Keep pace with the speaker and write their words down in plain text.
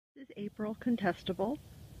This is April Contestable,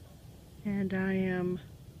 and I am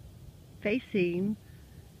facing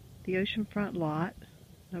the Oceanfront lot,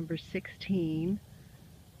 number 16,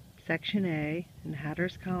 Section A, in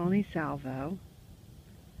Hatteras Colony, Salvo.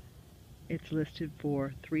 It's listed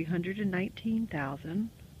for $319,000.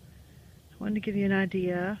 I wanted to give you an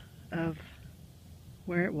idea of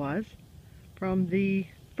where it was from the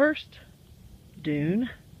first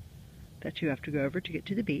dune that you have to go over to get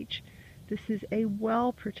to the beach. This is a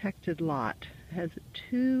well-protected lot. It has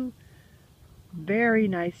two very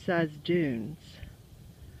nice sized dunes.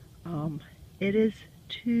 It is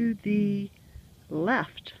to the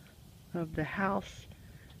left of the house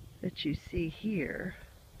that you see here.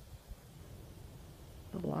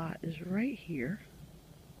 The lot is right here.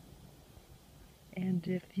 And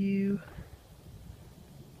if you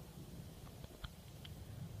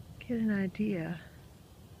get an idea,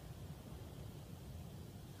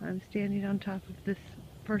 I'm standing on top of this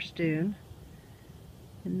first dune,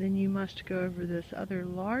 and then you must go over this other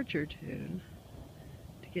larger dune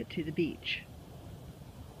to get to the beach.